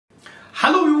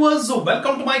viewers,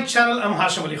 welcome to my channel. I'm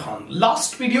Hasham.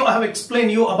 Last video I have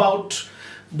explained you about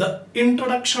the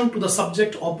introduction to the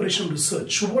subject operation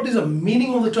research. What is the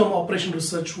meaning of the term operation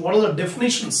research? What are the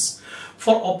definitions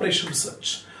for operation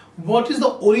research? What is the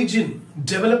origin,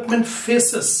 development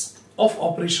phases of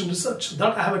operation research?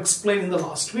 That I have explained in the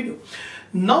last video.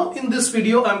 Now in this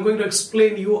video I'm going to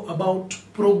explain you about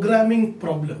programming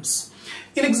problems.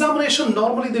 In examination,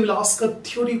 normally they will ask a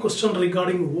theory question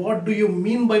regarding what do you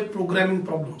mean by programming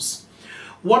problems.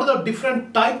 What are the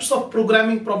different types of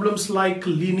programming problems like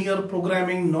linear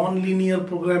programming, non-linear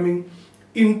programming,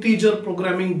 integer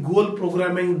programming, goal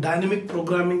programming, dynamic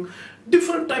programming.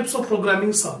 Different types of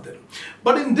programming are there.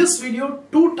 But in this video,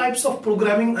 two types of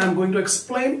programming I am going to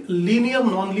explain: linear,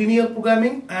 non-linear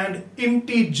programming and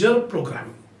integer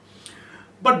programming.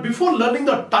 But before learning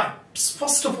the types,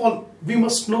 first of all, we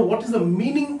must know what is the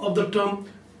meaning of the term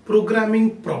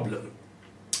programming problem.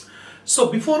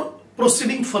 So before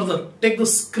proceeding further, take the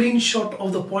screenshot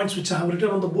of the points which I have written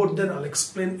on the board, then I'll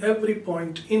explain every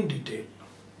point in detail.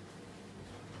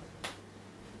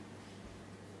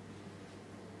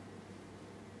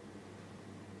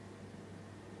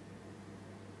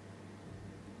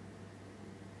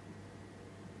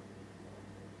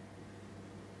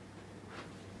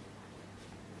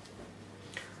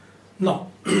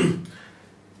 Now,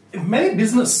 many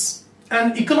business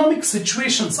and economic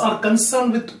situations are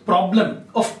concerned with problem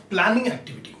of planning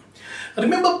activity.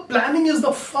 Remember, planning is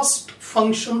the first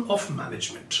function of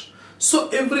management. So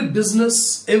every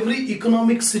business, every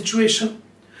economic situation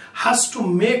has to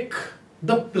make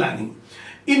the planning.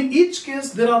 In each case,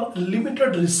 there are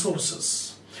limited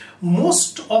resources.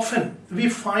 Most often we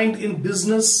find in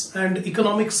business and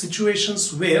economic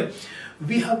situations where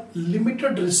we have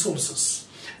limited resources.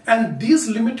 And these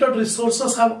limited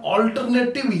resources have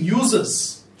alternative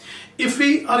uses. If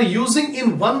we are using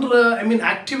in one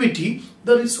activity,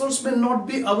 the resource may not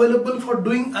be available for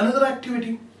doing another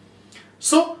activity.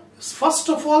 So first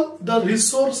of all, the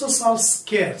resources are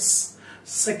scarce.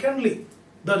 Secondly,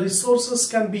 the resources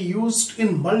can be used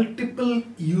in multiple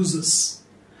uses.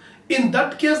 In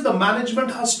that case, the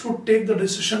management has to take the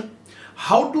decision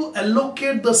how to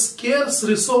allocate the scarce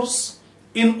resource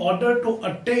in order to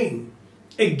attain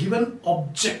a given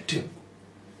objective.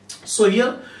 So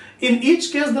here, in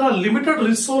each case, there are limited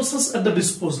resources at the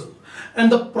disposal,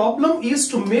 and the problem is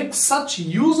to make such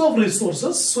use of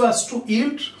resources so as to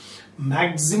yield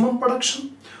maximum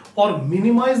production or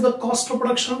minimize the cost of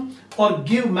production or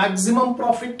give maximum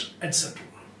profit, etc.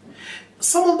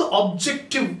 Some of the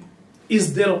objective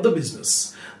is there of the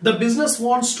business. The business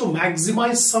wants to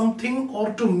maximize something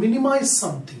or to minimize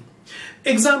something.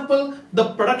 Example,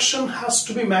 the production has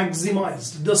to be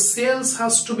maximized, the sales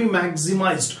has to be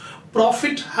maximized,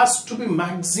 profit has to be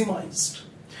maximized.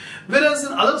 Whereas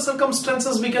in other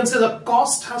circumstances, we can say the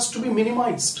cost has to be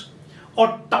minimized,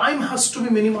 or time has to be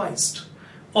minimized,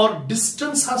 or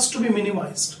distance has to be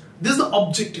minimized. This is the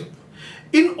objective.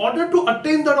 In order to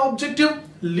attain that objective,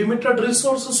 limited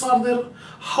resources are there.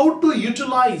 How to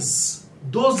utilize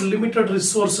those limited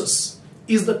resources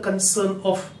is the concern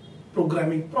of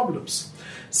programming problems.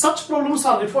 Such problems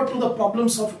are referred to the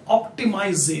problems of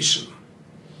optimization.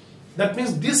 That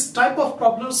means this type of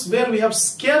problems where we have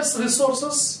scarce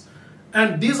resources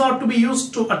and these are to be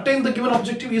used to attain the given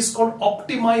objective is called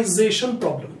optimization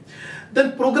problem.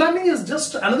 Then programming is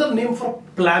just another name for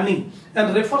planning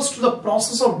and refers to the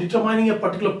process of determining a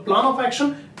particular plan of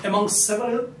action among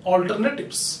several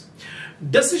alternatives.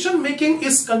 Decision making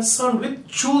is concerned with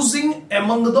choosing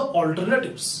among the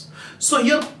alternatives. So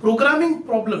here programming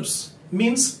problems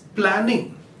means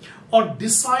planning or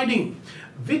deciding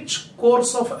which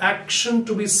course of action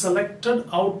to be selected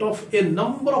out of a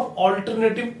number of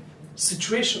alternative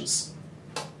situations.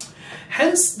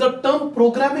 Hence the term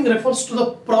programming refers to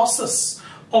the process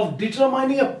of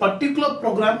determining a particular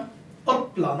program or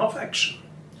plan of action.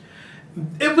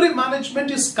 Every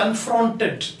management is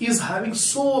confronted, is having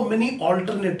so many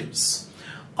alternatives.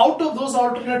 Out of those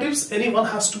alternatives, anyone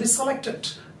has to be selected.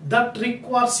 That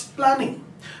requires planning.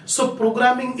 So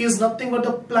programming is nothing but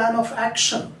the plan of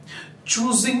action,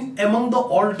 choosing among the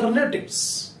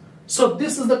alternatives. So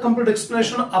this is the complete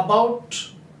explanation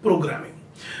about programming.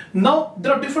 Now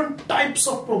there are different types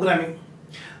of programming.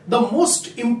 The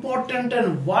most important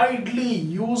and widely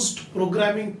used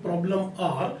programming problem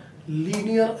are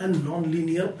linear and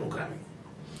non-linear programming.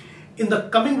 In the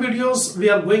coming videos, we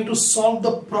are going to solve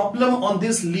the problem on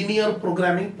these linear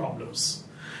programming problems.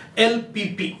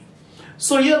 LPP.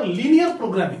 So here linear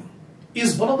programming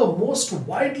is one of the most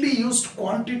widely used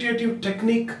quantitative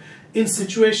technique in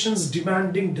situations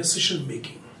demanding decision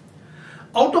making.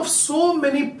 Out of so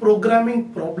many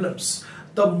programming problems,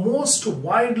 the most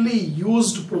widely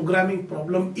used programming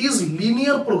problem is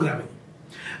linear programming.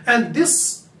 And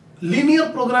this linear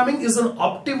programming is an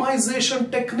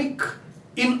optimization technique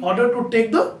in order to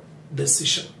take the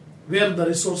decision where the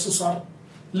resources are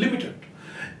limited.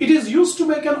 It is used to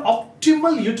make an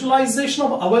optimal utilization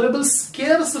of available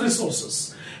scarce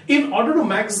resources in order to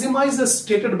maximize a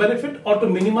stated benefit or to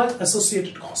minimize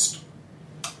associated cost.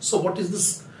 So what is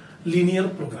this linear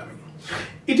programming?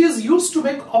 It is used to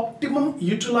make optimum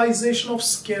utilization of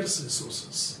scarce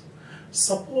resources.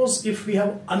 Suppose if we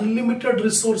have unlimited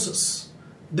resources,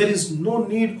 there is no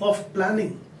need of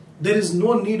planning, there is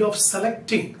no need of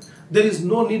selecting, there is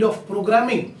no need of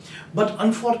programming. But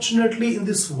unfortunately in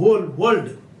this whole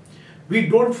world, we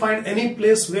don't find any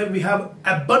place where we have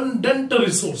abundant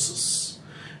resources.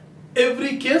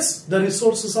 Every case, the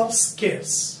resources are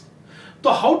scarce.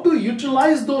 So how to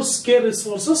utilize those scarce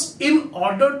resources in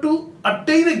order to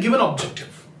attain a given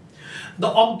objective? The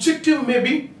objective may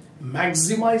be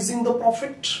maximizing the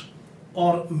profit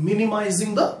or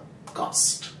minimizing the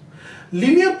cost.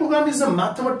 Linear programming is a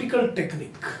mathematical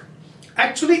technique.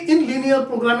 Actually, in linear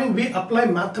programming, we apply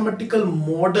mathematical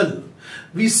model.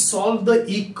 We solve the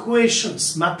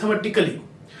equations mathematically.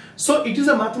 So it is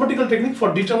a mathematical technique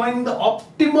for determining the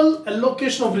optimal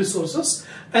allocation of resources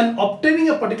and obtaining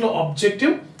a particular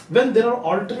objective when there are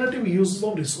alternative uses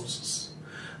of resources.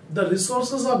 The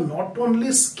resources are not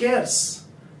only scarce,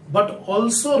 but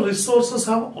also resources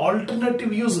have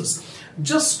alternative uses.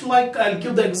 Just like I'll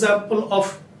give the example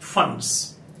of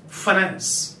funds,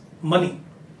 finance, money.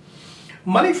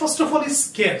 Money first of all is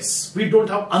scarce. We don't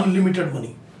have unlimited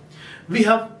money. We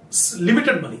have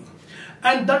limited money.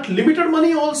 And that limited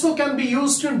money also can be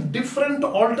used in different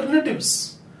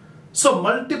alternatives. So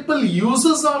multiple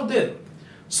uses are there.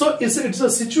 So it's a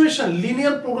situation.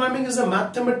 Linear programming is a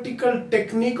mathematical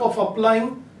technique of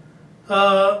applying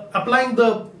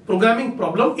the programming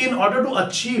problem in order to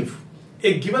achieve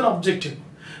a given objective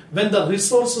when the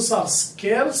resources are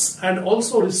scarce and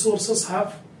also resources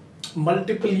have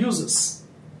multiple uses.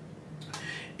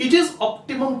 It is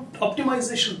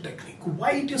optimization technique.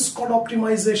 Why it is called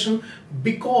optimization?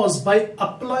 Because by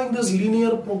applying this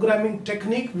linear programming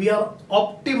technique, we are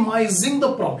optimizing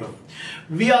the problem.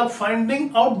 We are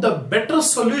finding out the better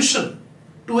solution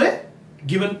to a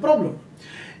given problem.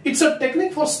 It's a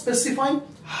technique for specifying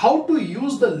how to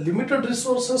use the limited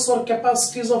resources or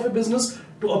capacities of a business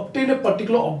to obtain a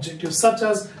particular objective, such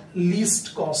as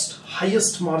least cost,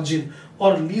 highest margin,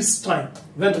 or least time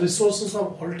when resources have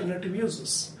alternative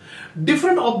uses.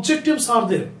 Different objectives are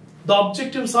there. The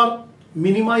objectives are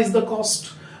minimize the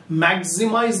cost,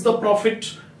 maximize the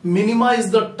profit,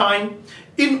 minimize the time.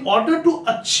 In order to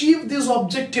achieve this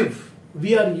objective,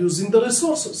 we are using the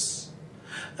resources.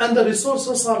 And the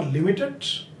resources are limited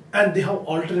and they have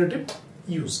alternative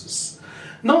uses.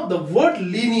 Now the word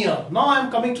linear, now I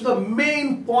am coming to the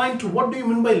main point. What do you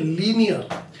mean by linear?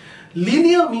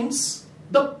 Linear means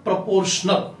the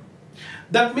proportional.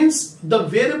 That means the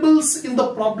variables in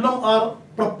the problem are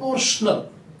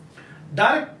proportional,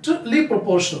 directly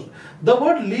proportional. The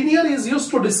word linear is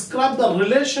used to describe the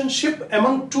relationship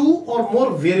among two or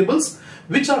more variables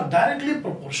which are directly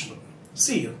proportional.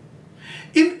 See here.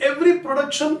 In every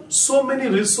production, so many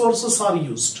resources are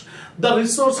used. The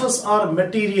resources are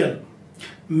material,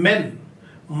 men,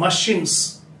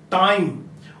 machines, time.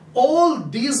 All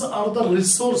these are the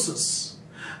resources.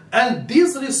 And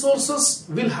these resources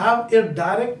will have a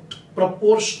direct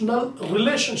proportional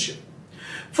relationship.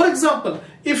 For example,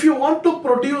 if you want to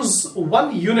produce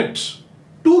 1 unit,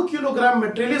 2 kilogram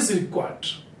material is required.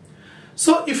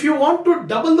 So if you want to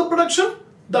double the production,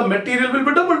 the material will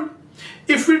be doubled.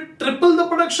 If we triple the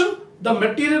production, the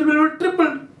material will be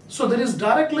tripled. So there is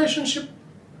direct relationship.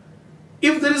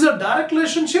 If there is a direct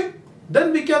relationship,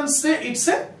 then we can say it's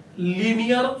a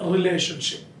linear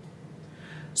relationship.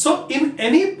 So in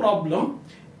any problem,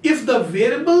 if the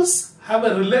variables have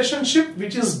a relationship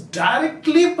which is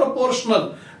directly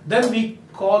proportional, then we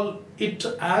call it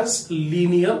as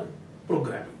linear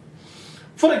programming.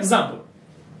 For example,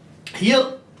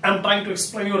 here I am trying to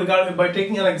explain you regarding by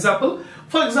taking an example.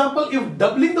 For example, if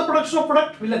doubling the production of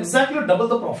product will exactly double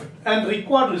the profit and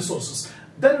require resources,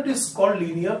 then it is called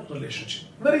linear relationship.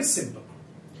 Very simple.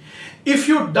 If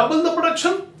you double the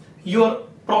production, your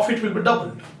profit will be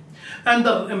doubled. And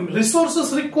the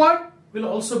resources required will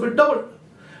also be doubled.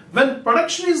 When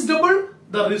production is doubled,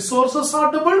 the resources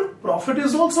are doubled, profit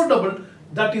is also doubled.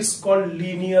 That is called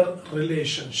linear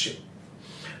relationship.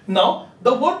 Now,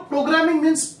 the word programming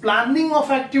means planning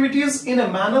of activities in a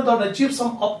manner that achieves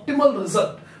some optimal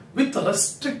result with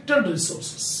restricted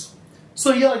resources.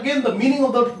 So here again the meaning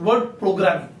of the word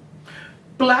programming.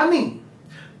 Planning.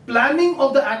 planning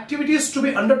of the activities to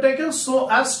be undertaken so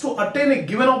as to attain a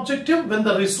given objective when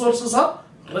the resources are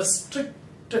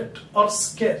restricted or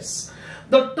scarce.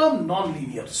 The term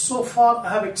non-linear. So far I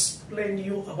have explained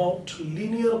you about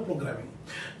linear programming.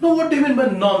 Now what do you mean by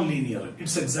non-linear?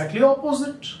 It's exactly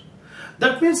opposite.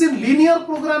 That means in linear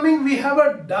programming we have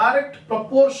a direct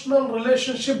proportional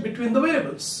relationship between the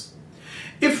variables.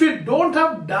 If we don't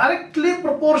have directly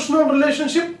proportional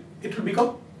relationship, it will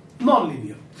become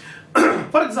non-linear.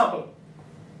 For example,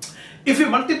 if we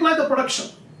multiply the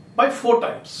production by 4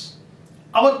 times,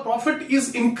 our profit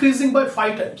is increasing by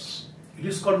 5 times. It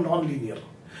is called non-linear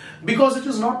because it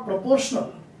is not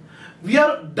proportional. We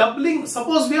are doubling,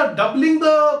 suppose we are doubling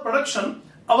the production,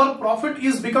 our profit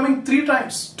is becoming 3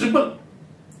 times, triple.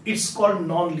 It's called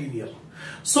non-linear.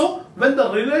 So when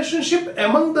the relationship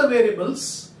among the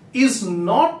variables is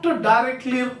not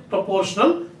directly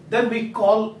proportional, then we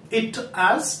call it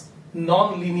as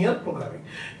non-linear programming.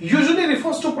 Usually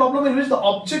refers to a problem in which the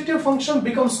objective function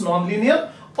becomes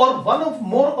non-linear or one of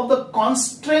more of the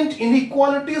constraint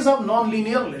inequalities of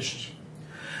non-linear relationship.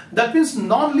 That means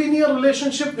non-linear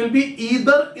relationship will be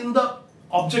either in the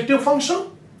objective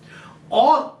function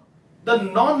or the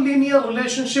non-linear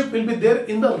relationship will be there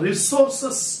in the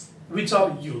resources which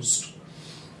are used.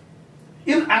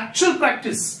 In actual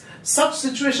practice, such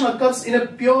situation occurs in a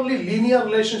purely linear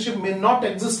relationship may not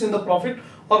exist in the profit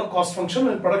or cost function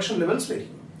when production levels vary.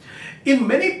 In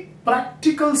many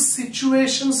practical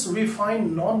situations, we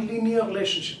find non-linear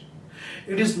relationship.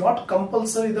 It is not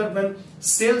compulsory that when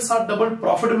sales are doubled,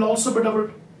 profit will also be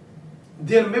doubled.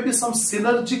 There may be some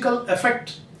synergical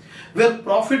effect where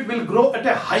profit will grow at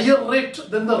a higher rate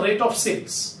than the rate of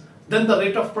sales, than the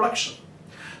rate of production.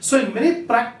 So in many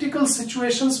practical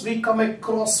situations, we come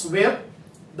across where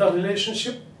the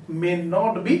relationship may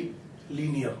not be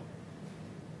linear.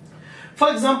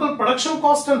 For example, production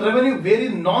cost and revenue vary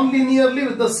non-linearly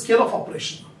with the scale of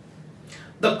operation.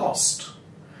 The cost.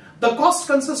 The cost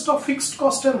consists of fixed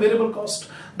cost and variable cost.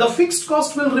 The fixed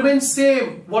cost will remain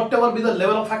same whatever be the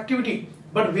level of activity,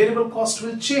 but variable cost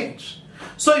will change.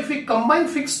 So if we combine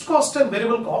fixed cost and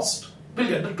variable cost, we'll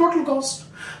get the total cost.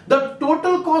 The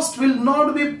total cost will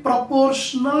not be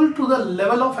proportional to the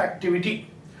level of activity.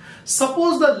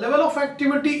 Suppose the level of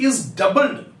activity is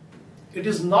doubled. It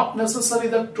is not necessary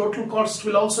that total cost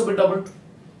will also be doubled.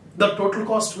 The total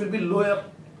cost will be lower.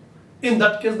 In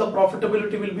that case, the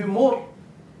profitability will be more.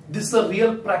 This is a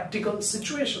real practical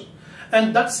situation.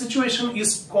 And that situation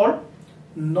is called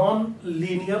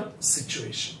non-linear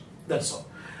situation. That's all.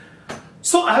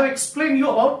 So I have explained you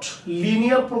about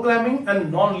linear programming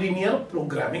and non-linear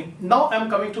programming. Now I am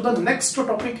coming to the next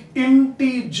topic,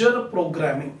 integer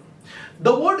programming.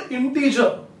 The word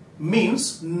integer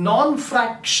means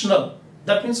non-fractional.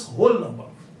 That means whole number.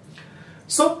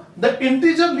 So the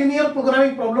integer linear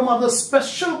programming problem are the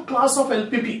special class of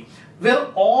LPP where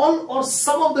all or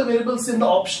some of the variables in the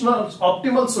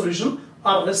optimal solution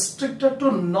are restricted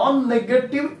to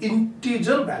non-negative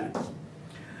integer value.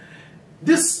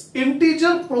 This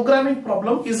integer programming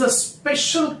problem is a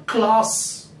special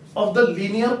class of the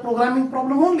linear programming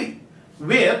problem only,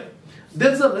 where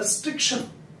there is a restriction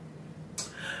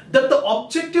that the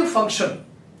objective function,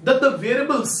 that the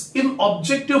variables in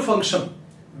objective function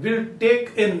will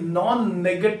take a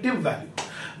non-negative value.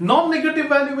 Non-negative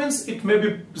value means it may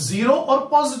be 0 or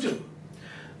positive.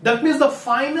 That means the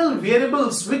final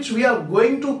variables which we are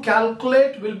going to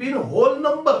calculate will be in whole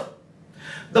number.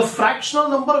 The fractional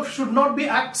number should not be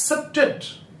accepted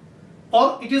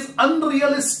or it is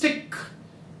unrealistic.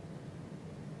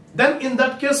 Then in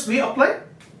that case we apply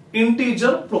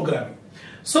integer programming.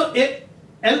 So a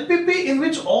LPP in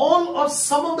which all or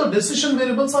some of the decision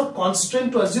variables are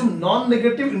constrained to assume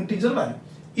non-negative integer value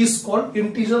is called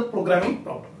integer programming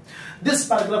problem. This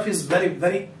paragraph is very,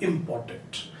 very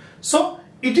important. So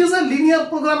it is a linear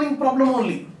programming problem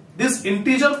only. This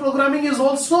integer programming is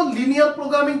also linear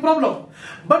programming problem,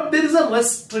 but there is a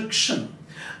restriction.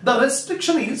 The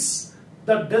restriction is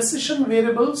the decision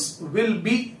variables will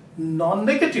be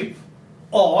non-negative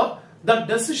or the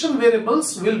decision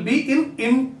variables will be in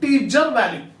integer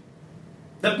value.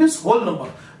 That means whole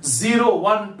number 0,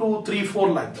 1, 2, 3, 4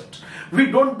 like that. We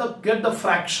don't get the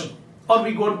fraction or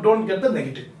we don't get the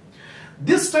negative.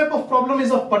 This type of problem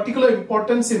is of particular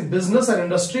importance in business and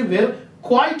industry where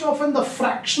quite often the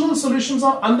fractional solutions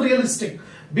are unrealistic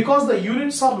because the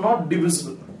units are not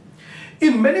divisible.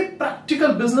 In many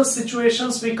practical business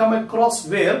situations we come across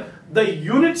where the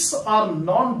units are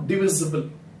non-divisible.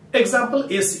 Example,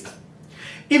 AC.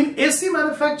 In AC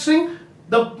manufacturing,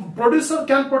 the producer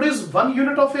can produce 1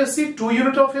 unit of AC, 2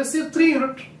 unit of AC, 3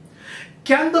 unit.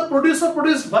 Can the producer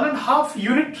produce 1.5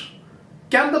 unit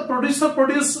Can the producer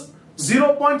produce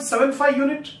 0.75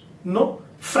 unit? No.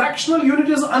 Fractional unit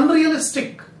is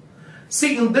unrealistic.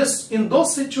 See, in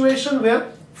those situations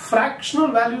where fractional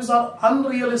values are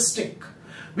unrealistic,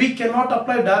 we cannot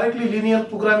apply directly linear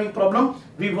programming problem.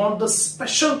 We want the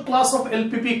special class of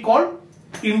LPP called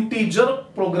integer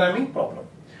programming problem.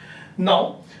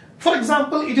 Now, for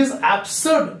example, it is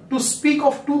absurd to speak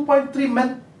of 2.3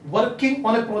 men working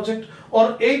on a project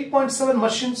or 8.7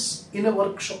 machines in a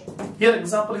workshop. Here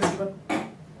example is given.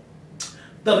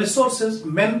 The resources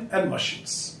men and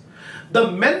machines.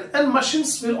 The men and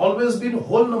machines will always be in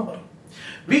whole number.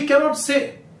 We cannot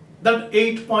say that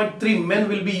 8.3 men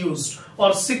will be used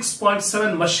or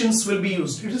 6.7 machines will be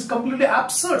used. It is completely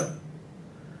absurd.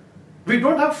 We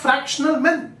don't have fractional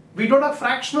men. We don't have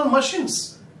fractional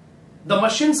machines. The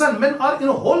machines and men are in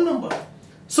a whole number.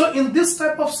 So in this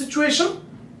type of situation,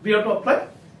 we have to apply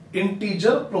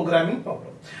integer programming problem.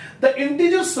 The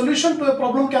integer solution to a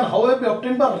problem can, however, be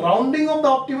obtained by rounding of the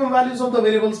optimum values of the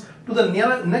variables to the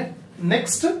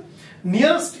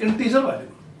nearest integer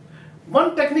value.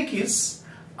 One technique is,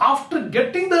 after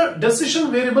getting the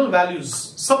decision variable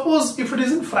values, suppose if it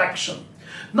is in fraction,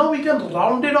 now we can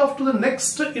round it off to the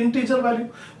next integer value.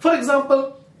 For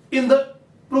example, in the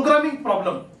programming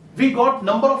problem, we got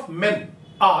number of men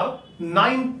are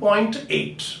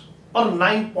 9.8 or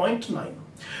 9.9.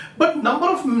 But number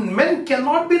of men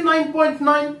cannot be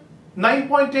 9.9,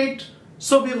 9.8.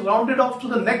 So we rounded off to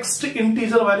the next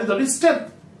integer value, that is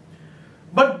 10.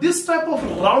 But this type of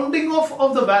rounding off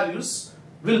of the values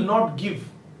will not give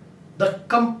the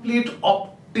complete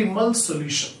optimal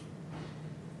solution,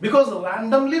 because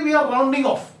randomly we are rounding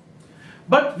off.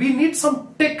 But we need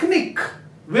some technique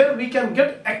where we can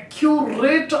get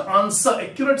accurate answer,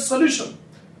 accurate solution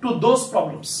to those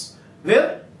problems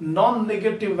where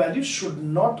non-negative values should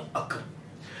not occur.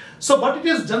 So, but it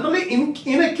is generally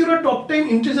inaccurate to obtain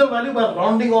integer value by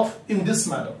rounding off in this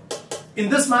manner. In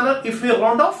this manner, if we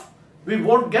round off, we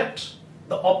won't get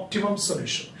the optimum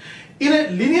solution. In a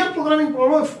linear programming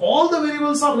problem, if all the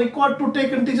variables are required to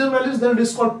take integer values, then it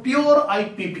is called pure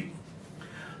IPP.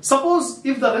 Suppose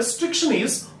if the restriction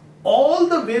is all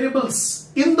the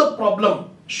variables in the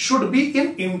problem should be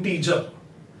in integer.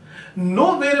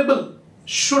 No variable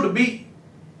should be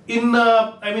in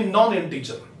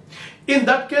non-integer. In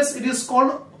that case, it is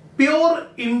called pure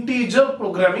integer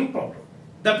programming problem.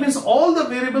 That means all the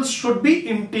variables should be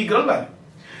integral value.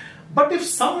 But if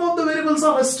some of the variables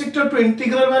are restricted to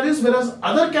integral values, whereas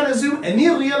other can assume any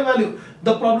real value,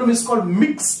 the problem is called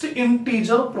mixed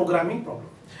integer programming problem.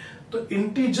 The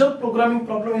integer programming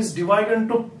problem is divided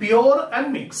into pure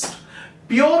and mixed.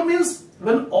 Pure means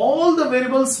when all the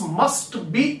variables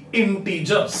must be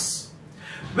integers,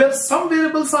 where some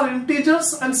variables are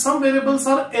integers and some variables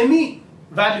are any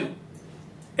value,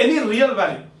 any real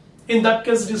value. In that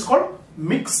case, it is called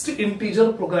mixed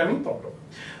integer programming problem.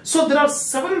 So there are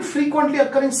several frequently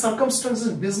occurring circumstances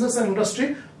in business and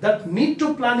industry that need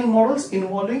to planning models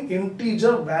involving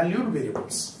integer valued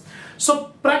variables.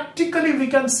 So practically we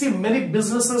can see many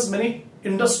businesses, many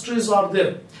industries are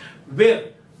there where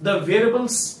the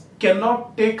variables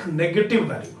cannot take negative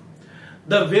value.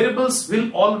 The variables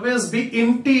will always be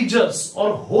integers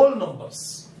or whole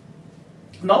numbers.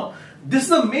 Now, this is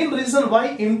the main reason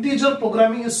why integer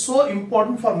programming is so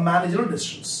important for managerial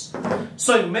decisions.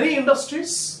 So in many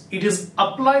industries, it is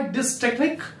applied this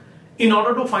technique in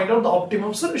order to find out the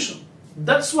optimum solution.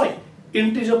 That's why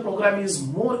integer programming is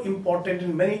more important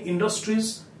in many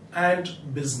industries and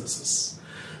businesses.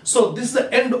 So this is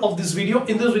the end of this video.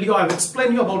 In this video, I have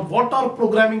explained you about what are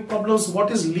programming problems,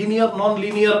 what is linear,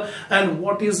 non-linear, and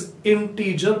what is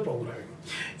integer programming.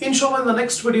 Inshallah, in the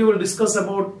next video, we will discuss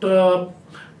about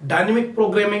dynamic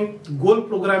programming, goal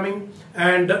programming,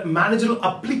 and managerial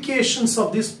applications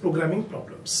of these programming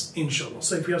problems, inshallah.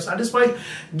 So if you are satisfied,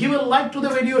 give a like to the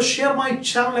video, share my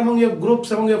channel among your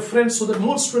groups, among your friends, so that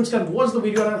more students can watch the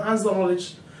video and enhance their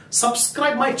knowledge.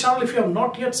 Subscribe my channel if you have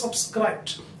not yet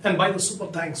subscribed, and buy the super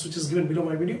thanks which is given below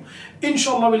my video.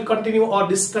 Inshallah, we'll continue our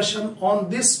discussion on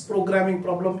this programming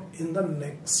problem in the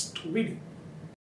next video.